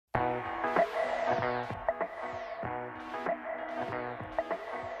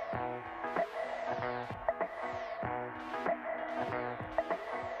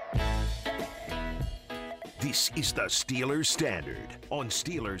This is the Steelers Standard on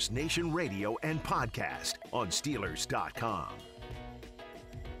Steelers Nation Radio and podcast on Steelers.com.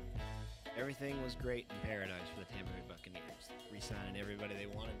 Everything was great in paradise for the Tampa Bay Buccaneers. Re-signing everybody they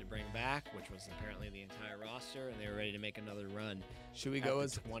wanted to bring back, which was apparently the entire roster, and they were ready to make another run. Should we go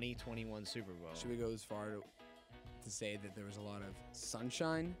as 2021 Super Bowl? Should we go as far to say that there was a lot of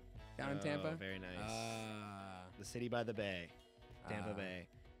sunshine down in Tampa? Very nice. The city by the bay, Tampa Bay.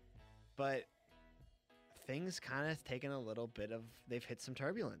 But things kind of taken a little bit of, they've hit some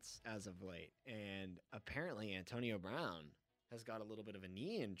turbulence as of late. And apparently Antonio Brown has got a little bit of a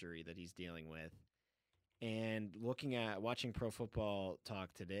knee injury that he's dealing with. And watching Pro Football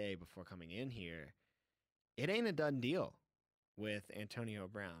Talk today before coming in here, it ain't a done deal with Antonio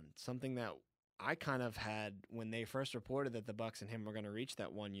Brown. Something that I kind of had when they first reported that the Bucs and him were going to reach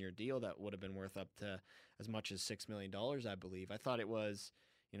that 1-year deal that would have been worth up to as much as $6 million, I believe. I thought it was,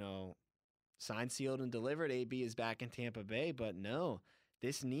 signed, sealed, and delivered. AB is back in Tampa Bay, but no,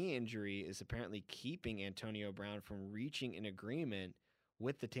 this knee injury is apparently keeping Antonio Brown from reaching an agreement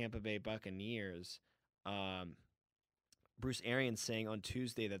with the Tampa Bay Buccaneers. Bruce Arians saying on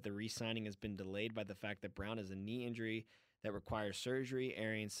Tuesday that the re-signing has been delayed by the fact that Brown has a knee injury that requires surgery.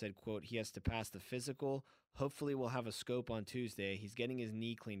 Arians said, quote, he has to pass the physical. Hopefully we'll have a scope on Tuesday. He's getting his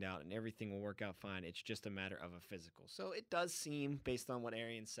knee cleaned out and everything will work out fine. It's just a matter of a physical. So it does seem, based on what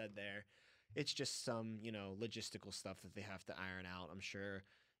Arians said there, it's just some, logistical stuff that they have to iron out. I'm sure,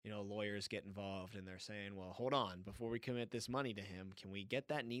 lawyers get involved and they're saying, well, hold on, before we commit this money to him, can we get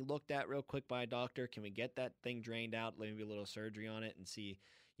that knee looked at real quick by a doctor? Can we get that thing drained out, maybe a little surgery on it and see,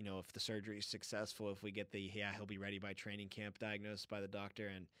 if the surgery is successful, if we get he'll be ready by training camp diagnosed by the doctor.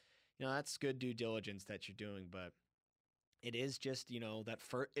 And, that's good due diligence that you're doing, but it is just,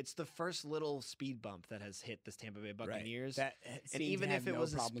 it's the first little speed bump that has hit this Tampa Bay Buccaneers. Right. And even if it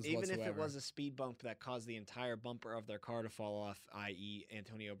was a speed bump that caused the entire bumper of their car to fall off, i.e.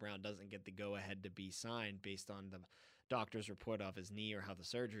 Antonio Brown doesn't get the go-ahead to be signed based on the doctor's report of his knee or how the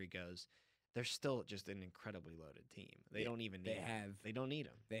surgery goes, they're still just an incredibly loaded team. They don't even need him. They don't need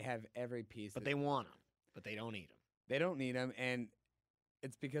him. They have every piece. But they want him. But they don't need him. They don't need him, and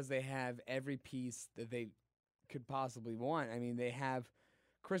it's because they have every piece that they could possibly want. I mean, they have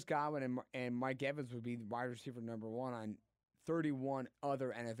Chris Godwin and Mike Evans would be wide receiver number 1 on 31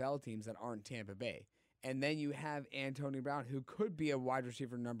 other NFL teams that aren't Tampa Bay. And then you have Antonio Brown, who could be a wide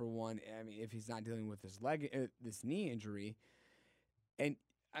receiver number 1. I mean, if he's not dealing with this knee injury. And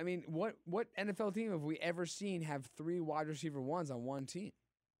I mean, what NFL team have we ever seen have 3 wide receiver 1s on one team?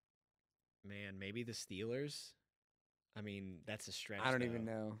 Man, maybe the Steelers. I mean, that's a stretch. I don't even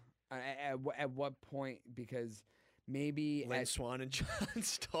know. At what point? Because maybe Lynn Swan and John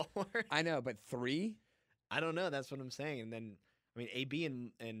Stallworth. I know, but 3? I don't know. That's what I'm saying. And then, I mean, AB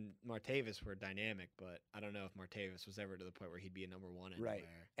and Martavis were dynamic, but I don't know if Martavis was ever to the point where he'd be a number 1 anywhere.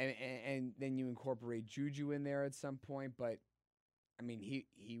 Right. And then you incorporate Juju in there at some point, but I mean,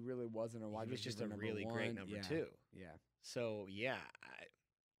 he really wasn't a wide receiver. He was just a really 1. great number 2. Yeah. So yeah,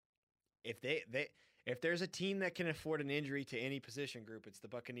 if there's a team that can afford an injury to any position group, it's the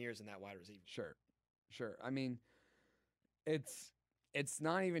Buccaneers and that wide receiver. Sure. I mean, it's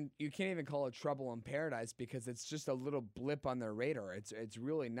not even, you can't even call it trouble in paradise because it's just a little blip on their radar. It's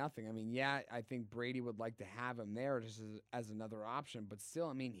really nothing. I mean, yeah, I think Brady would like to have him there just as another option, but still,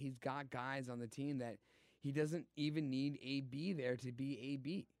 I mean, he's got guys on the team that he doesn't even need AB there to be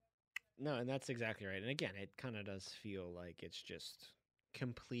AB. No, and that's exactly right. And again, it kind of does feel like it's just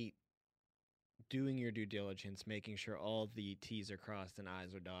complete doing your due diligence, making sure all the T's are crossed and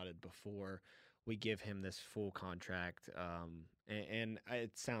I's are dotted before we give him this full contract. And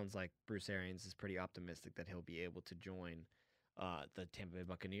it sounds like Bruce Arians is pretty optimistic that he'll be able to join the Tampa Bay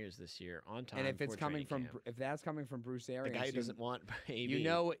Buccaneers this year on time. And if that's coming from Bruce Arians, the guy who doesn't want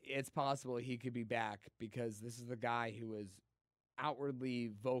AB, it's possible he could be back because this is the guy who is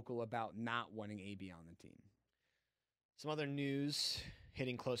outwardly vocal about not wanting AB on the team. Some other news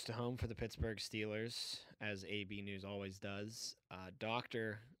hitting close to home for the Pittsburgh Steelers, as AB News always does.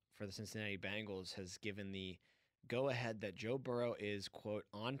 Doctor for the Cincinnati Bengals has given the go-ahead that Joe Burrow is, quote,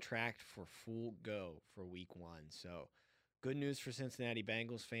 on track for full go for Week 1. So good news for Cincinnati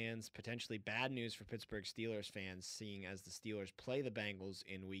Bengals fans, potentially bad news for Pittsburgh Steelers fans, seeing as the Steelers play the Bengals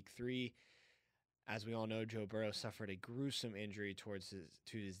in Week 3. As we all know, Joe Burrow suffered a gruesome injury to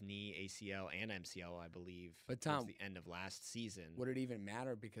his knee, ACL, and MCL, I believe, but Tom, towards the end of last season. Would it even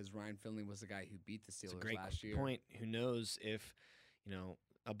matter because Ryan Finley was the guy who beat the Steelers last year? It's a great point. Who knows if,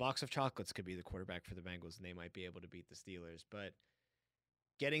 a box of chocolates could be the quarterback for the Bengals and they might be able to beat the Steelers. But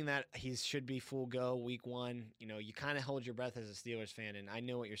getting that he should be full go week 1, you kind of hold your breath as a Steelers fan, and I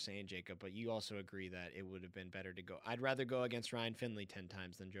know what you're saying, Jacob, but you also agree that it would have been better to go. I'd rather go against Ryan Finley 10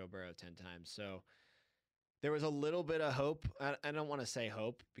 times than Joe Burrow 10 times. So there was a little bit of hope. I don't want to say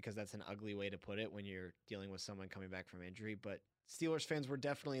hope because that's an ugly way to put it when you're dealing with someone coming back from injury, but Steelers fans were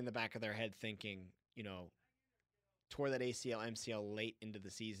definitely in the back of their head thinking, tore that ACL, MCL late into the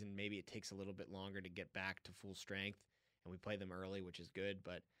season. Maybe it takes a little bit longer to get back to full strength, and we play them early, which is good.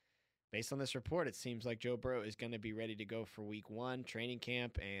 But based on this report, it seems like Joe Burrow is going to be ready to go for week 1 training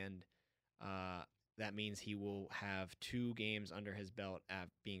camp, and that means he will have 2 games under his belt at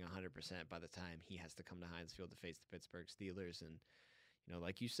being 100% by the time he has to come to Heinz Field to face the Pittsburgh Steelers. And,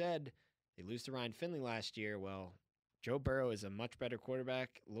 like you said, they lose to Ryan Finley last year. Well, Joe Burrow is a much better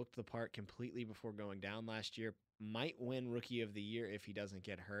quarterback, looked the part completely before going down last year, might win Rookie of the Year if he doesn't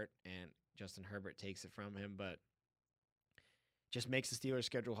get hurt and Justin Herbert takes it from him, but just makes the Steelers'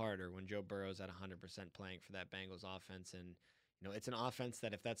 schedule harder when Joe Burrow's at 100% playing for that Bengals offense. And, it's an offense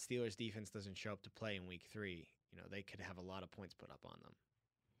that if that Steelers defense doesn't show up to play in week 3, they could have a lot of points put up on them.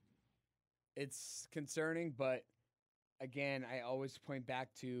 It's concerning, but again, I always point back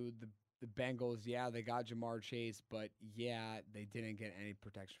to the Bengals. Yeah, they got Jamar Chase, but yeah, they didn't get any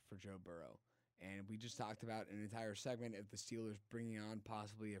protection for Joe Burrow. And we just talked about an entire segment of the Steelers bringing on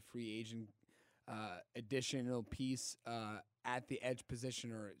possibly a free agent additional piece at the edge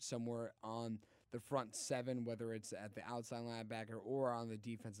position or somewhere on the front 7, whether it's at the outside linebacker or on the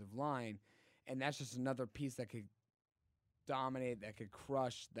defensive line. And that's just another piece that could dominate, that could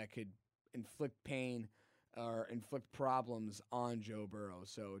crush, that could inflict pain or inflict problems on Joe Burrow.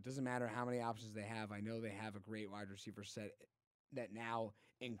 So it doesn't matter how many options they have. I know they have a great wide receiver set that now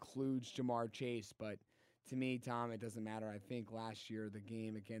includes Jamar Chase, but to me, Tom, it doesn't matter. I think last year the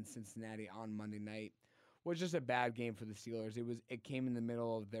game against Cincinnati on Monday night was just a bad game for the Steelers. It came in the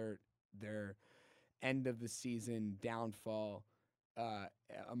middle of their end of the season downfall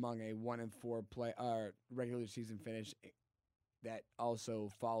among a 1-4 regular season finish that was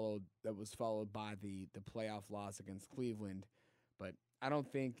followed by the playoff loss against Cleveland. But I don't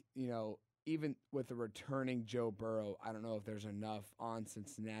think, even with the returning Joe Burrow, I don't know if there's enough on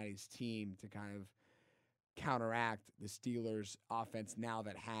Cincinnati's team to kind of counteract the Steelers' offense now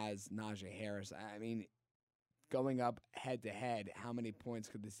that has Najee Harris. I mean, going up head-to-head, how many points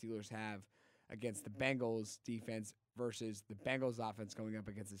could the Steelers have against the Bengals defense versus the Bengals offense going up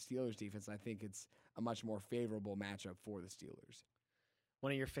against the Steelers defense? I think it's a much more favorable matchup for the Steelers.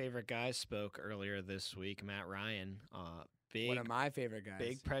 One of your favorite guys spoke earlier this week, Matt Ryan. One of my favorite guys.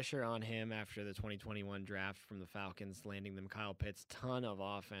 Big pressure on him after the 2021 draft from the Falcons, landing them Kyle Pitts. Ton of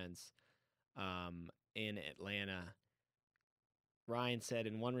offense in Atlanta. Ryan said,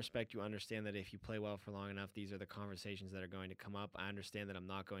 in one respect, you understand that if you play well for long enough, these are the conversations that are going to come up. I understand that I'm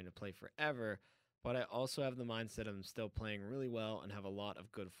not going to play forever, but I also have the mindset I'm still playing really well and have a lot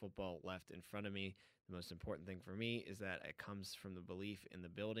of good football left in front of me. The most important thing for me is that it comes from the belief in the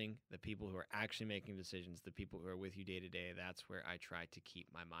building, the people who are actually making decisions, the people who are with you day to day. That's where I try to keep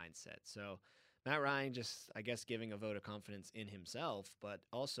my mindset. So Matt Ryan just, I guess, giving a vote of confidence in himself, but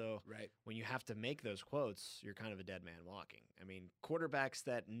also when you have to make those quotes, you're kind of a dead man walking. I mean, quarterbacks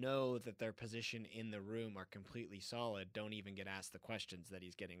that know that their position in the room are completely solid don't even get asked the questions that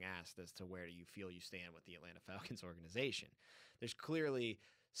he's getting asked as to where do you feel you stand with the Atlanta Falcons organization. There's clearly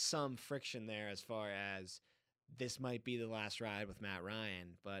some friction there as far as this might be the last ride with Matt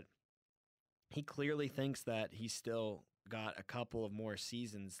Ryan, but he clearly thinks that he's still got a couple of more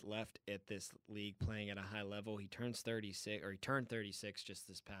seasons left at this league playing at a high level. He turned 36 just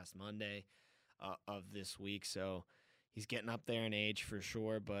this past Monday of this week, so he's getting up there in age for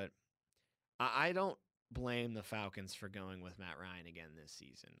sure, but I don't blame the Falcons for going with Matt Ryan again this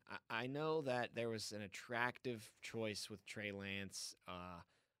season. I know that there was an attractive choice with Trey Lance,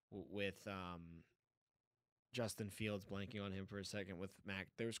 with Justin Fields, blanking on him for a second, with Mac.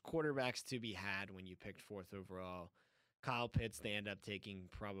 There's quarterbacks to be had when you picked 4th overall. Kyle Pitts, they end up taking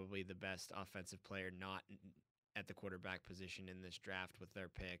probably the best offensive player not at the quarterback position in this draft with their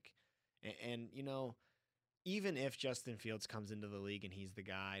pick. And even if Justin Fields comes into the league and he's the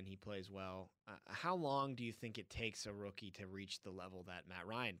guy and he plays well, how long do you think it takes a rookie to reach the level that Matt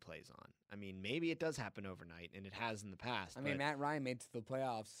Ryan plays on? I mean, maybe it does happen overnight, and it has in the past. I mean, Matt Ryan made it to the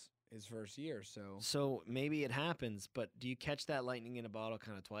playoffs his first year, so. So maybe it happens, but do you catch that lightning in a bottle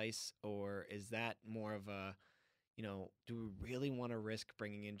kind of twice, or is that more of a, do we really want to risk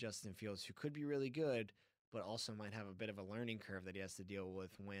bringing in Justin Fields, who could be really good, but also might have a bit of a learning curve that he has to deal with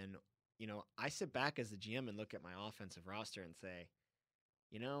when, I sit back as the GM and look at my offensive roster and say,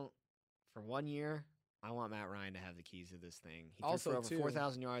 for 1 year, I want Matt Ryan to have the keys to this thing. He Also, threw for over too-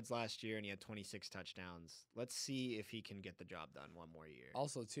 4,000 yards last year, and he had 26 touchdowns. Let's see if he can get the job done one more year.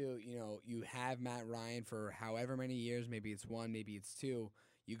 Also, too, you have Matt Ryan for however many years. Maybe it's 1, maybe it's 2.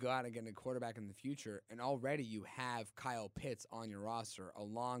 You got to get a quarterback in the future, and already you have Kyle Pitts on your roster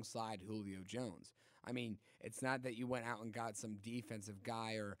alongside Julio Jones. I mean, it's not that you went out and got some defensive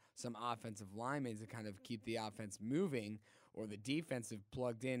guy or some offensive lineman to kind of keep the offense moving or the defensive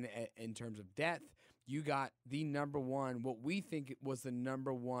plugged in terms of depth. You got the number one, what we think was the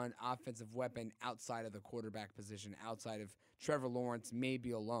number one offensive weapon outside of the quarterback position, outside of Trevor Lawrence,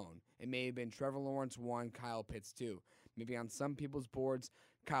 maybe alone. It may have been Trevor Lawrence 1, Kyle Pitts 2. Maybe on some people's boards,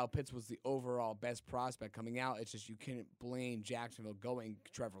 Kyle Pitts was the overall best prospect coming out. It's just you couldn't blame Jacksonville going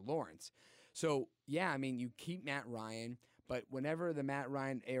Trevor Lawrence. So, yeah, I mean, you keep Matt Ryan, but whenever the Matt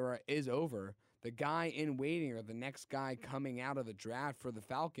Ryan era is over, the guy in waiting or the next guy coming out of the draft for the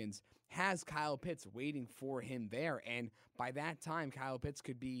Falcons has Kyle Pitts waiting for him there. And by that time, Kyle Pitts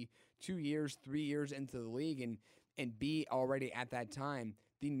could be 2 years, 3 years into the league and be already at that time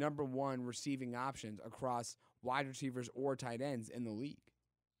the number one receiving options across wide receivers or tight ends in the league.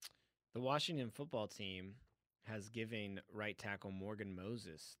 The Washington football team has given right tackle Morgan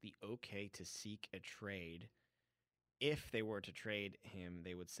Moses the okay to seek a trade. If they were to trade him,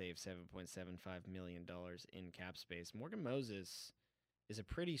 they would save $7.75 million in cap space. Morgan Moses is a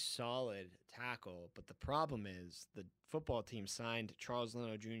pretty solid tackle, but the problem is the football team signed Charles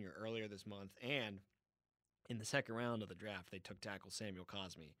Leno Jr. earlier this month, and in the second round of the draft, they took tackle Samuel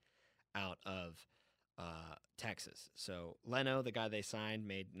Cosmi out of Texas. So Leno, the guy they signed,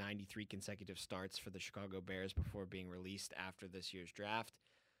 made 93 consecutive starts for the Chicago Bears before being released after this year's draft.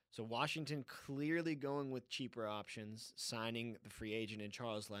 So Washington clearly going with cheaper options, signing the free agent in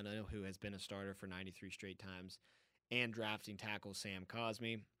Charles Leno, who has been a starter for 93 straight times, and drafting tackle Sam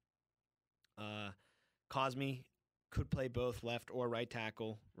Cosmi. Cosmi could play both left or right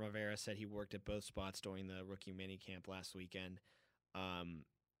tackle. Rivera said he worked at both spots during the rookie minicamp last weekend.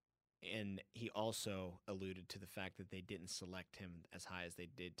 And he also alluded to the fact that they didn't select him as high as they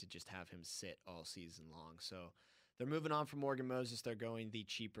did to just have him sit all season long. So they're moving on from Morgan Moses. They're going the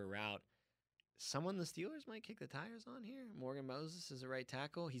cheaper route. Someone the Steelers might kick the tires on here. Morgan Moses is a right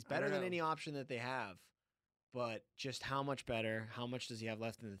tackle. He's better than any option that they have. But just how much better? How much does he have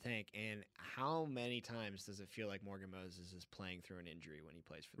left in the tank? And how many times does it feel like Morgan Moses is playing through an injury when he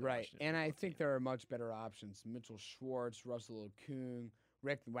plays for the Right, Washington and I football think team? there are much better options. Mitchell Schwartz, Russell Okung,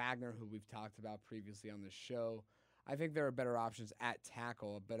 Rick Wagner, who we've talked about previously on the show. I think there are better options at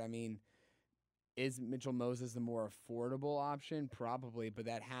tackle, but I mean, is Mitchell Moses the more affordable option? Probably, but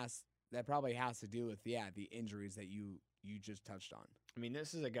that probably has to do with the injuries that you just touched on. I mean,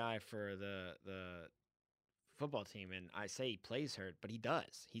 this is a guy for the football team, and I say he plays hurt, but he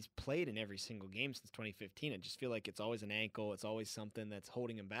does. He's played in every single game since 2015. I just feel like it's always an ankle. It's always something that's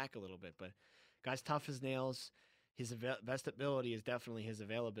holding him back a little bit. But guy's tough as nails. His best ability is definitely his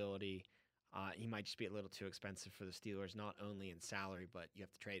availability. He might just be a little too expensive for the Steelers, not only in salary, but you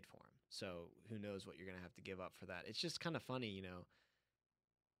have to trade for him. So who knows what you're going to have to give up for that. It's just kind of funny, you know.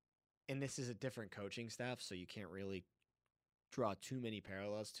 And this is a different coaching staff, so you can't really draw too many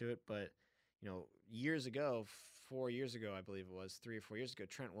parallels to it. But, you know, years ago, 4 years ago, I believe it was, 3 or 4 years ago,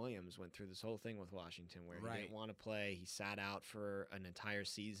 Trent Williams went through this whole thing with Washington where he didn't want to play. He sat out for an entire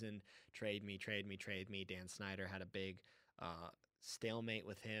season. Trade me, trade me, trade me. Dan Snyder had a big stalemate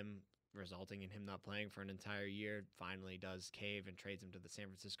with him, resulting in him not playing for an entire year. Finally does cave and trades him to the San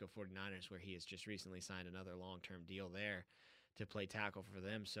Francisco 49ers, where he has just recently signed another long-term deal there to play tackle for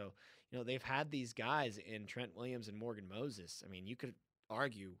them. So, you know, they've had these guys in Trent Williams and Morgan Moses. I mean, you could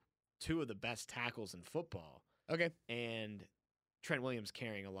argue two of the best tackles in football. Okay. And Trent Williams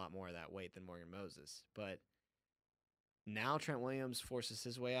carrying a lot more of that weight than Morgan Moses. But now Trent Williams forces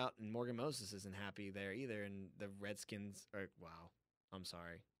his way out, and Morgan Moses isn't happy there either. And the Redskins are, wow, I'm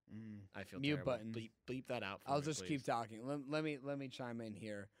sorry. I feel Mute terrible. button. Bleep that out for I'll me, just please. keep talking. Let me chime in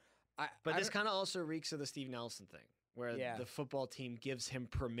here. But this kind of also reeks of the Steve Nelson thing, where Yeah. the football team gives him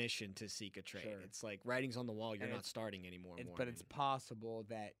permission to seek a trade. Sure. It's like writing's on the wall. You're And not starting anymore. But it's possible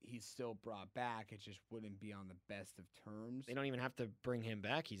that he's still brought back. It just wouldn't be on the best of terms. They don't even have to bring him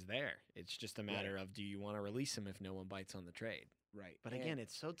back. He's there. It's just a matter of, do you want to release him if no one bites on the trade? Right. But again,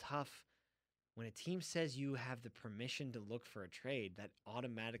 it's so tough. When a team says you have the permission to look for a trade, that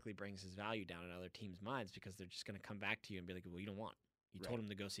automatically brings his value down in other teams' minds, because they're just going to come back to you and be like, well, you don't want. You told him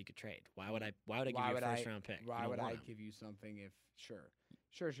to go seek a trade. Why would I give you a first-round pick? Why would I give you something if – sure.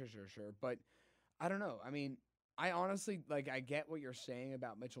 But I don't know. I mean, I honestly I get what you're saying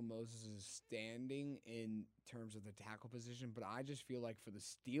about Mitchell Moses' standing in terms of the tackle position, but I just feel like for the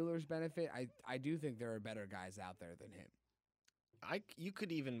Steelers' benefit, I do think there are better guys out there than him. You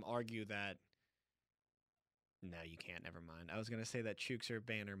could even argue that. No, you can't. Never mind. I was gonna say that Chooks or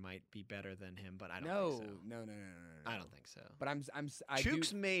Banner might be better than him, but I don't think so. No. I don't think so. But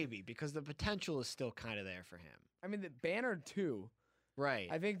Chooks maybe, because the potential is still kind of there for him. I mean, the Banner too. Right.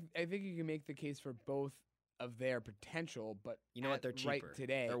 I think you can make the case for both of their potential, but you know what? They're cheaper. Right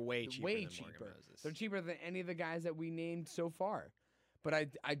today, they're way cheaper than Morgan Moses. They're cheaper than any of the guys that we named so far. But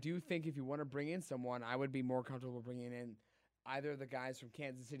I do think if you want to bring in someone, I would be more comfortable bringing in either the guys from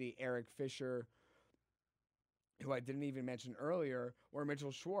Kansas City, Eric Fisher, who I didn't even mention earlier, or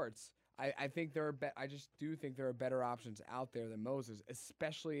Mitchell Schwartz. I think I just do think there are better options out there than Moses,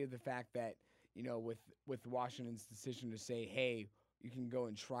 especially the fact that, with Washington's decision to say, hey, you can go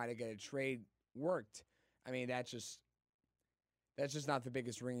and try to get a trade worked. I mean, that's just not the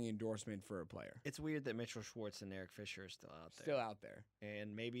biggest ringing endorsement for a player. It's weird that Mitchell Schwartz and Eric Fisher are still out there. Still out there.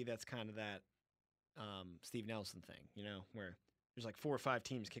 And maybe that's kind of that Steve Nelson thing, where there's like 4 or 5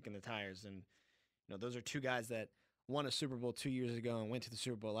 teams kicking the tires. And, those are 2 guys that won a Super Bowl 2 years ago and went to the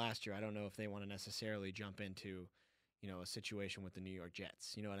Super Bowl last year. I don't know if they want to necessarily jump into, a situation with the New York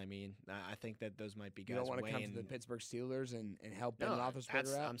Jets. You know what I mean? I think that those might be guys. You don't want to come to the Pittsburgh Steelers and help Ben No,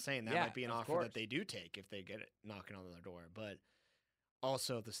 Roethlisberger out? I'm saying that might be an offer that they do take if they get it knocking on their door. But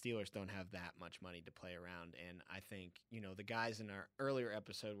also, the Steelers don't have that much money to play around. And I think, the guys in our earlier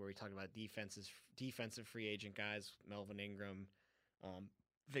episode where we talked about defensive free agent guys, Melvin Ingram,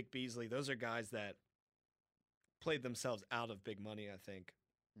 Vic Beasley, those are guys that played themselves out of big money, I think.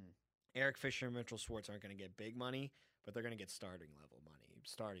 Eric Fisher and Mitchell Schwartz aren't going to get big money, but they're going to get starting level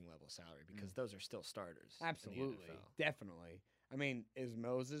salary, because those are still starters. Absolutely. In the NFL. Definitely. I mean, is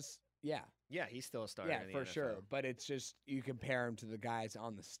Moses? Yeah. Yeah, he's still a starter in the for NFL. sure. But it's just, you compare him to the guys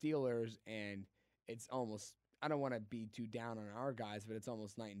on the Steelers, and it's almost, I don't want to be too down on our guys, but it's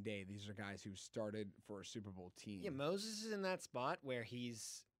almost night and day. These are guys who started for a Super Bowl team. Yeah, Moses is in that spot where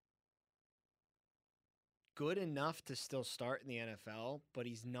he's good enough to still start in the NFL, but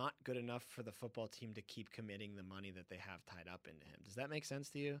he's not good enough for the football team to keep committing the money that they have tied up into him. Does that make sense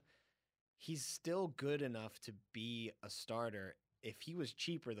to you? He's still good enough to be a starter. If he was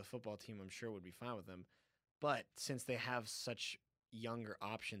cheaper, the football team, I'm sure, would be fine with him. But since they have such younger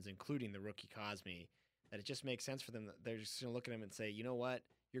options, including the rookie Cosme, that it just makes sense for them. They're just going to look at him and say, you know what?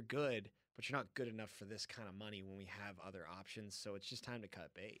 You're good, but you're not good enough for this kind of money when we have other options. So it's just time to cut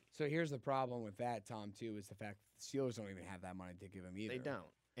bait. So here's the problem with that, Tom, too, is the fact that the Steelers don't even have that money to give him either. They don't.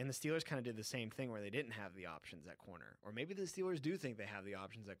 And the Steelers kind of did the same thing where they didn't have the options at corner. Or maybe the Steelers do think they have the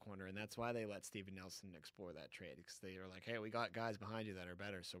options at corner, and that's why they let Steven Nelson explore that trade, because they were like, hey, we got guys behind you that are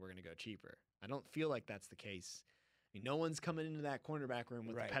better, so we're going to go cheaper. I don't feel like that's the case. I mean, no one's coming into that cornerback room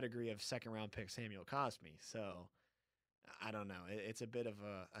with the pedigree of second-round pick Samuel Cosme. So I don't know. It's a bit of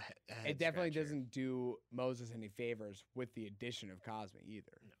a head It definitely scratcher. doesn't do Moses any favors with the addition of Cosme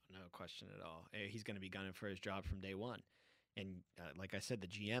either. No question at all. He's going to be gunning for his job from day one. And like I said, the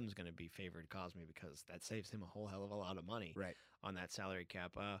GM is going to be favored Cosme because that saves him a whole hell of a lot of money on that salary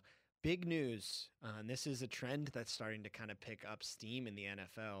cap. Big news, and this is a trend that's starting to kind of pick up steam in the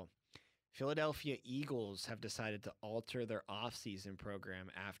NFL. Philadelphia Eagles have decided to alter their offseason program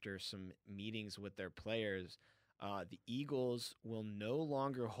after some meetings with their players. The Eagles will no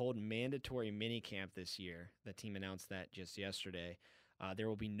longer hold mandatory minicamp this year. The team announced that just yesterday. There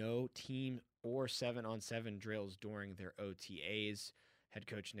will be no team or 7-on-7 drills during their OTAs. Head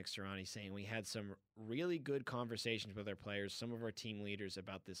coach Nick Sirianni saying, we had some really good conversations with our players, some of our team leaders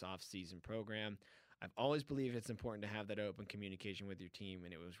about this offseason program. I've always believed it's important to have that open communication with your team,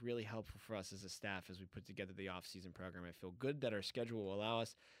 and it was really helpful for us as a staff as we put together the offseason program. I feel good that our schedule will allow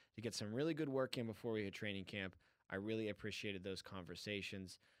us to get some really good work in before we hit training camp. I really appreciated those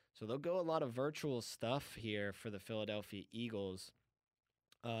conversations. So they'll go a lot of virtual stuff here for the Philadelphia Eagles.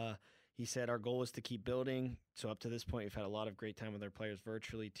 He said, our goal is to keep building. So up to this point, we've had a lot of great time with our players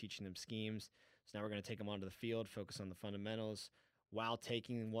virtually, teaching them schemes. So now we're going to take them onto the field, focus on the fundamentals, while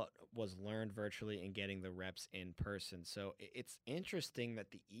taking what was learned virtually and getting the reps in person. So it's interesting that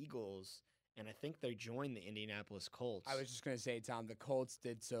the Eagles, and I think they joined the Indianapolis Colts. I was just going to say, Tom, the Colts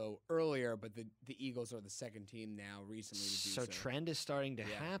did so earlier, but the Eagles are the second team now recently to do so. So trend is starting to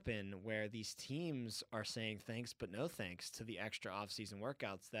happen where these teams are saying thanks but no thanks to the extra offseason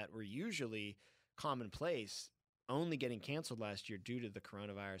workouts that were usually commonplace, only getting canceled last year due to the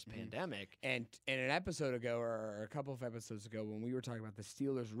coronavirus pandemic. And in an episode ago, or a couple of episodes ago, when we were talking about the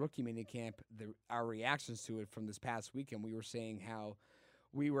Steelers rookie minicamp, our reactions to it from this past weekend, we were saying how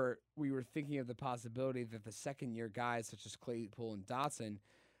we were thinking of the possibility that the second-year guys such as Claypool and Dotson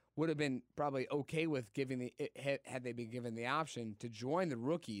would have been probably okay with had they been given the option to join the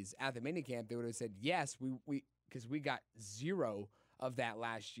rookies at the minicamp. They would have said yes, because we got zero of that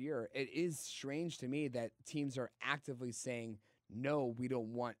last year. It is strange to me that teams are actively saying no, we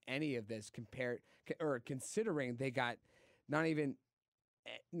don't want any of this considering they got not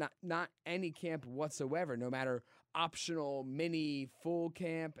any camp whatsoever, no matter optional, mini, full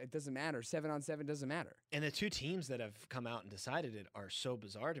camp. It doesn't matter. 7-on-7 doesn't matter. And the two teams that have come out and decided it are so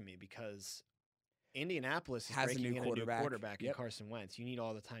bizarre to me because Indianapolis is Has a breaking new in a new quarterback. quarterback in Yep. Carson Wentz. You need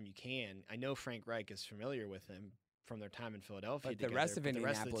all the time you can. I know Frank Reich is familiar with him from their time in Philadelphia. But the together, rest of but the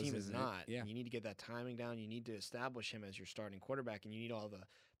rest of the Indianapolis team is isn't. not. Yeah. You need to get that timing down. You need to establish him as your starting quarterback, and you need all the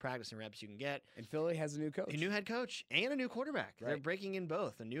practice and reps you can get. And Philly has a new coach. A new head coach and a new quarterback. They're Right. breaking in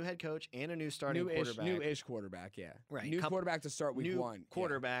both a new head coach and a new starting New-ish quarterback. quarterback, yeah. Right. New quarterback to start week new one.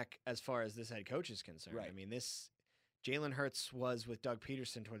 quarterback as far as this head coach is concerned. Right. I mean, this Jalen Hurts was with Doug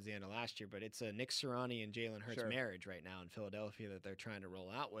Peterson towards the end of last year, but it's a Nick Sirianni and Jalen Hurts Sure. marriage right now in Philadelphia that they're trying to roll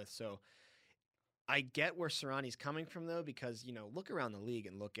out with. So I get where Sirianni's coming from, though, because, look around the league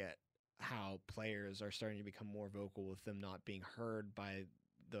and look at how players are starting to become more vocal with them not being heard by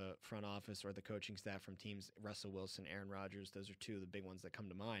the front office or the coaching staff from teams. Russell Wilson, Aaron Rodgers, those are two of the big ones that come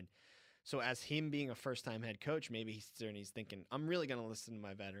to mind. So as him being a first-time head coach, maybe he's thinking, I'm really going to listen to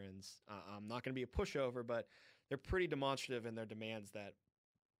my veterans. I'm not going to be a pushover, but they're pretty demonstrative in their demands that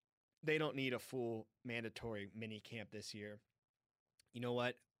they don't need a full mandatory mini camp this year. You know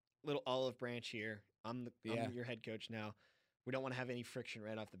what? Little olive branch here. I'm your head coach now. We don't want to have any friction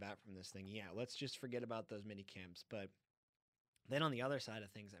right off the bat from this thing. Yeah, let's just forget about those mini camps. But then on the other side of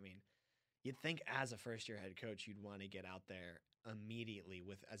things, I mean, you'd think as a first-year head coach, you'd want to get out there immediately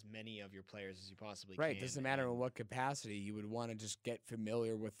with as many of your players as you possibly can. Right. Doesn't matter in what capacity. You would want to just get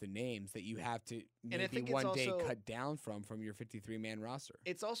familiar with the names that you have to And I think maybe it's one day also- cut down from your 53-man roster.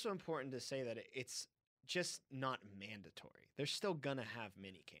 It's also important to say that it's just not mandatory. They're still going to have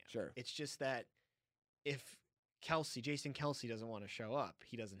mini camp. Sure. It's just that if Jason Kelsey doesn't want to show up,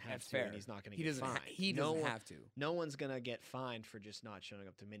 he doesn't have That's to, fair. and he's not going to He get doesn't. fined. He No doesn't one- have to. No one's going to get fined for just not showing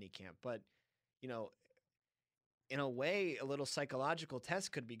up to minicamp. But, in a way, a little psychological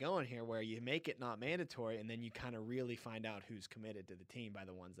test could be going here where you make it not mandatory and then you kind of really find out who's committed to the team by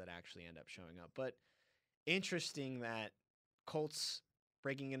the ones that actually end up showing up. But interesting that Colts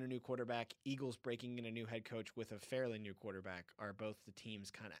breaking in a new quarterback, Eagles breaking in a new head coach with a fairly new quarterback are both the teams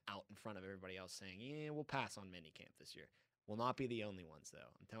kind of out in front of everybody else saying, yeah, we'll pass on minicamp this year. Will not be the only ones, though.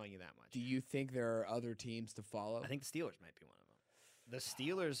 I'm telling you that much. Do you think there are other teams to follow? I think the Steelers might be one of them. The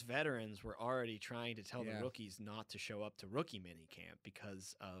Steelers veterans were already trying to tell the rookies not to show up to rookie minicamp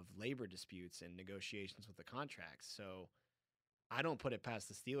because of labor disputes and negotiations with the contracts. So I don't put it past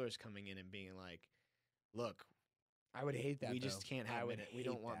the Steelers coming in and being like, look, I would hate that. we just can't have it. We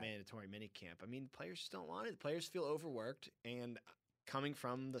don't want that. mandatory minicamp. I mean, players just don't want it. The players feel overworked, and coming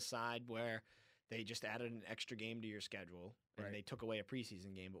from the side where they just added an extra game to your schedule, and Right. they took away a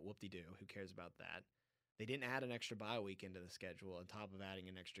preseason game, but whoop-de-doo, who cares about that? They didn't add an extra bye week into the schedule on top of adding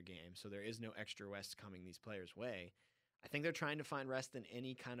an extra game, so there is no extra rest coming these players' way. I think they're trying to find rest in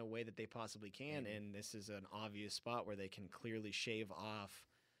any kind of way that they possibly can, and this is an obvious spot where they can clearly shave off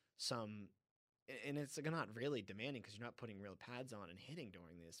some. And it's not really demanding because you're not putting real pads on and hitting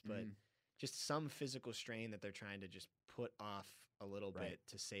during this, but just some physical strain that they're trying to just put off a little Right. bit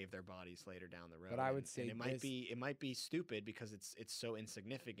to save their bodies later down the road. But I would And say it might this- be stupid because it's so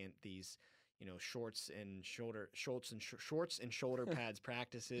insignificant. These shorts and shoulder pads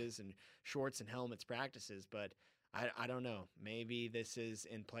practices and shorts and helmets practices, but I don't know. Maybe this is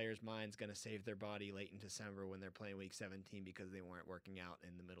in players' minds going to save their body late in December when they're playing Week 17 because they weren't working out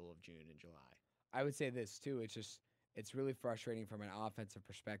in the middle of June and July. I would say this too. It's really frustrating from an offensive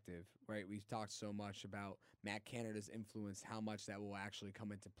perspective, right? We've talked so much about Matt Canada's influence, how much that will actually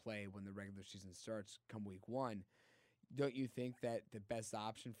come into play when the regular season starts come week one. Don't you think that the best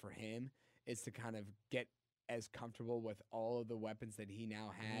option for him is to kind of get as comfortable with all of the weapons that he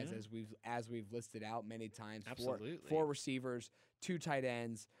now has, as we've listed out many times? Absolutely. Four receivers, 2 tight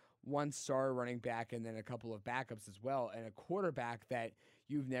ends, 1 star running back, and then a couple of backups as well, and a quarterback that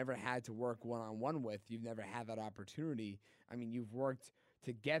you've never had to work one-on-one with. You've never had that opportunity. I mean, you've worked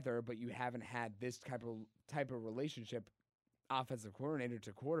together, but you haven't had this type of relationship, offensive coordinator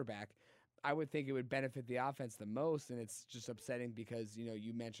to quarterback. I would think it would benefit the offense the most, and it's just upsetting because,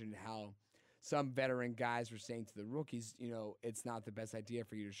 you mentioned how some veteran guys were saying to the rookies, it's not the best idea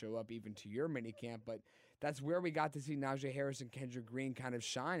for you to show up even to your mini camp, but that's where we got to see Najee Harris and Kendrick Green kind of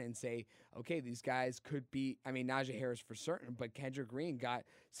shine and say, okay, these guys could be. I mean, Najee Harris for certain, but Kendrick Green got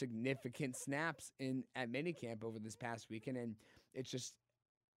significant snaps at minicamp over this past weekend, and it's just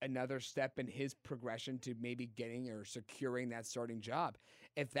another step in his progression to maybe getting or securing that starting job.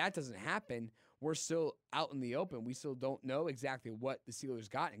 If that doesn't happen, we're still out in the open. We still don't know exactly what the Steelers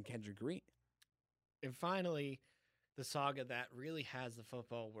got in Kendrick Green. And finally, the saga that really has the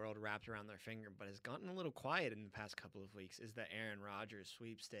football world wrapped around their finger, but has gotten a little quiet in the past couple of weeks, is the Aaron Rodgers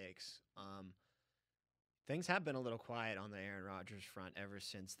sweepstakes. Things have been a little quiet on the Aaron Rodgers front ever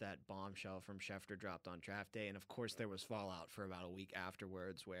since that bombshell from Schefter dropped on draft day. And of course, there was fallout for about a week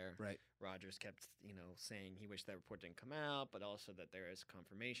afterwards where Rodgers kept, saying he wished that report didn't come out, but also that there is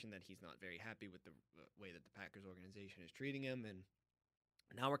confirmation that he's not very happy with the way that the Packers organization is treating him. And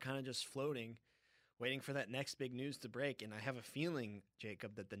now we're kind of just floating, waiting for that next big news to break. And I have a feeling,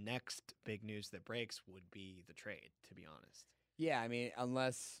 Jacob, that the next big news that breaks would be the trade, to be honest. Yeah, I mean,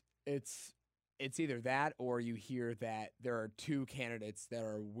 unless it's either that or you hear that there are two candidates that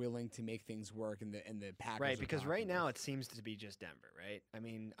are willing to make things work in the Packers. Right, because right now it seems to be just Denver, right? I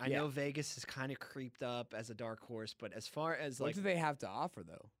mean, I know Vegas has kind of creeped up as a dark horse, but as far as what do they have to offer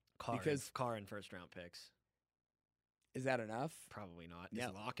though? Carr and first round picks. Is that enough? Probably not. No.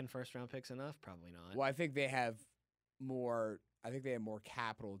 Is Locke and first round picks enough? Probably not. Well, I think they have more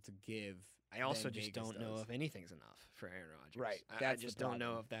capital to give. I also just don't know if anything's enough for Aaron Rodgers. Right. I just don't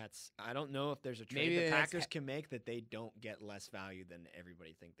know if that's. I don't know if there's a trade the Packers can make that they don't get less value than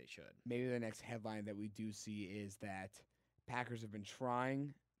everybody think they should. Maybe the next headline that we do see is that Packers have been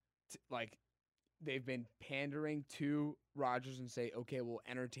trying to, they've been pandering to Rodgers and say, okay, we'll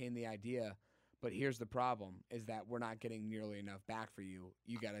entertain the idea, but here's the problem: is that we're not getting nearly enough back for you.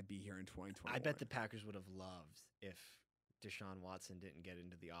 You got to be here in 2021. I bet the Packers would have loved if Deshaun Watson didn't get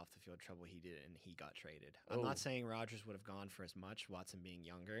into the off-the-field trouble he did and he got traded. I'm not saying Rodgers would have gone for as much, Watson being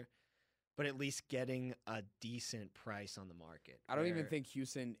younger, but at least getting a decent price on the market. I don't even think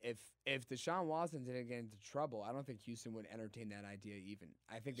Houston, if Deshaun Watson didn't get into trouble, I don't think Houston would entertain that idea even.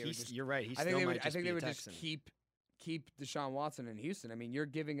 I think they would just. You're right. I think they would just keep Deshaun Watson in Houston. I mean, you're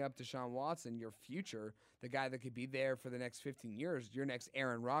giving up Deshaun Watson, your future, the guy that could be there for the next 15 years, your next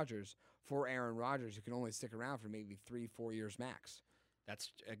Aaron Rodgers, for Aaron Rodgers, who can only stick around for maybe 3-4 years max.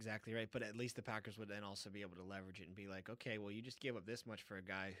 That's exactly right. But at least the Packers would then also be able to leverage it and be like, okay, well, you just gave up this much for a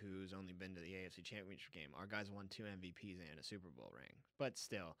guy who's only been to the AFC Championship game. Our guys won 2 MVPs and a Super Bowl ring. But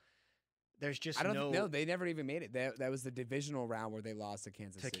still, there's just no, they never even made it. That was the divisional round where they lost to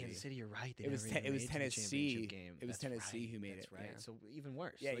Kansas City. To Kansas City, you're right. It was Tennessee. Game. It was Tennessee who made it. That's right. Yeah. So even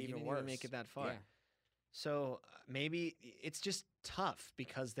worse. Yeah, you didn't worse. even make it that far. Yeah. So maybe it's just tough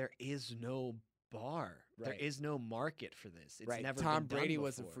because there is no bar. Right. There is no market for this. It's right. never Tom been Brady done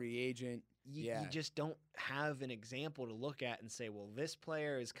was a before. free agent. You just don't have an example to look at and say, well, this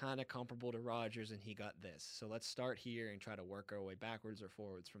player is kind of comparable to Rodgers and he got this. So let's start here and try to work our way backwards or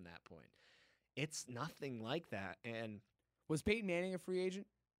forwards from that point. It's nothing like that. And was Peyton Manning a free agent?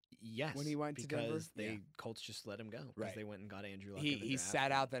 Yes. When he went to Denver? Because Colts just let him go. Because they went and got Andrew Luck. He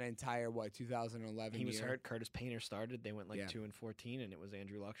sat out that entire, 2011 He was year. hurt. Curtis Painter started. They went 2-14, and it was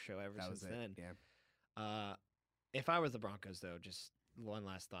Andrew Luck's show ever since then. Yeah. If I was the Broncos, though, just one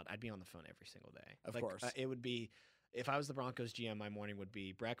last thought, I'd be on the phone every single day. Of course. It would be, if I was the Broncos GM, my morning would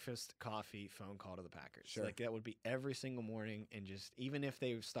be breakfast, coffee, phone call to the Packers. Sure. That would be every single morning, and just, even if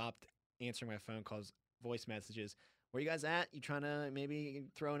they stopped answering my phone calls, voice messages, where you guys at? You trying to maybe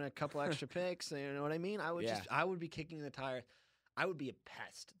throw in a couple extra picks? You know what I mean? I would be kicking the tire. I would be a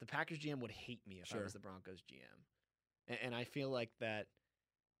pest. The Packers GM would hate me if I was the Broncos GM. And I feel like that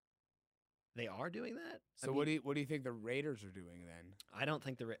they are doing that. So what do you think the Raiders are doing then? I don't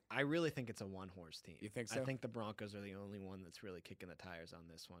think I really think it's a one-horse team. You think so? I think the Broncos are the only one that's really kicking the tires on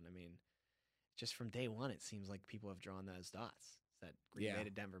this one. I mean, just from day one, it seems like people have drawn those dots. That Green Bay to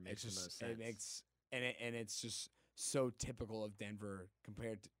Denver makes the most sense. It's just so typical of Denver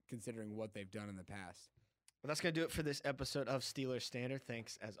considering what they've done in the past. Well, that's going to do it for this episode of Steelers Standard.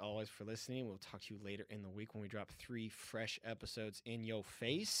 Thanks, as always, for listening. We'll talk to you later in the week when we drop 3 fresh episodes in your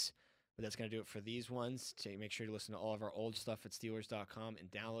face. But that's going to do it for these ones. So make sure to listen to all of our old stuff at Steelers.com and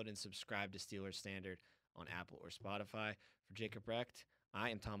download and subscribe to Steelers Standard on Apple or Spotify. For Jacob Recht, I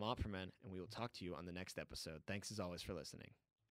am Tom Opperman, and we will talk to you on the next episode. Thanks, as always, for listening.